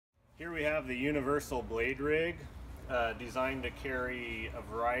Here we have the universal blade rig, designed to carry a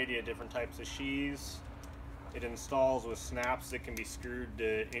variety of different types of sheaths. It installs with snaps that can be screwed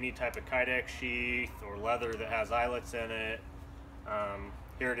to any type of kydex sheath or leather that has eyelets in it.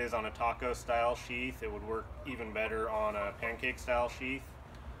 Here it is on a taco style sheath. It would work even better on a pancake style sheath.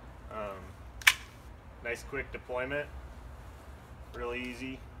 Nice quick deployment, really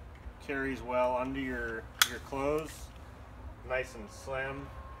easy. Carries well under your clothes, nice and slim.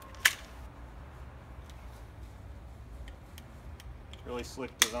 Really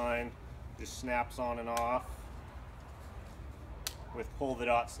slick design, just snaps on and off with pull the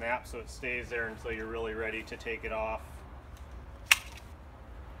dot snap, so it stays there until you're really ready to take it off.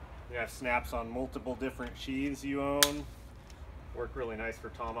 You have snaps on multiple different sheaths you own. Work really nice for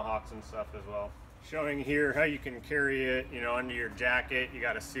tomahawks and stuff as well. Showing here how you can carry it, under your jacket. You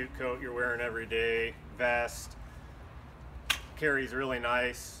got a suit coat you're wearing every day, vest. Carries really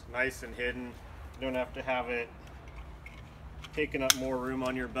nice and hidden. You don't have to have it taking up more room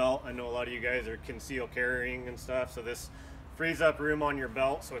on your belt. I know a lot of you guys are conceal carrying and stuff, so this frees up room on your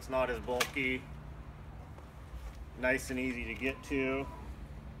belt so it's not as bulky. Nice and easy to get to.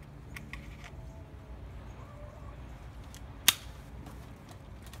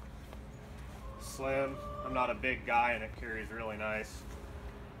 Slim. I'm not a big guy and it carries really nice.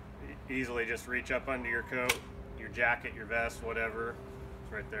 Easily just reach up under your coat, your jacket, your vest, whatever.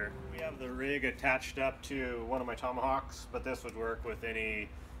 It's right there. We have the rig attached up to one of my tomahawks, but this would work with any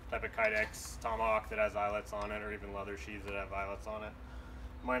type of kydex tomahawk that has eyelets on it, or even leather sheaths that have eyelets on it.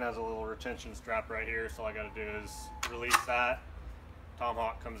 Mine has a little retention strap right here, so all I gotta do is release that.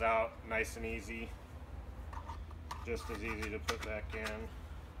 Tomahawk comes out nice and easy. Just as easy to put back in.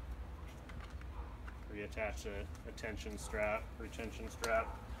 Reattach a retention strap.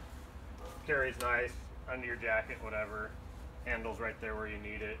 Carries nice under your jacket, whatever. Handles right there where you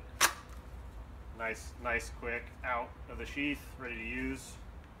need it. Nice quick out of the sheath, ready to use.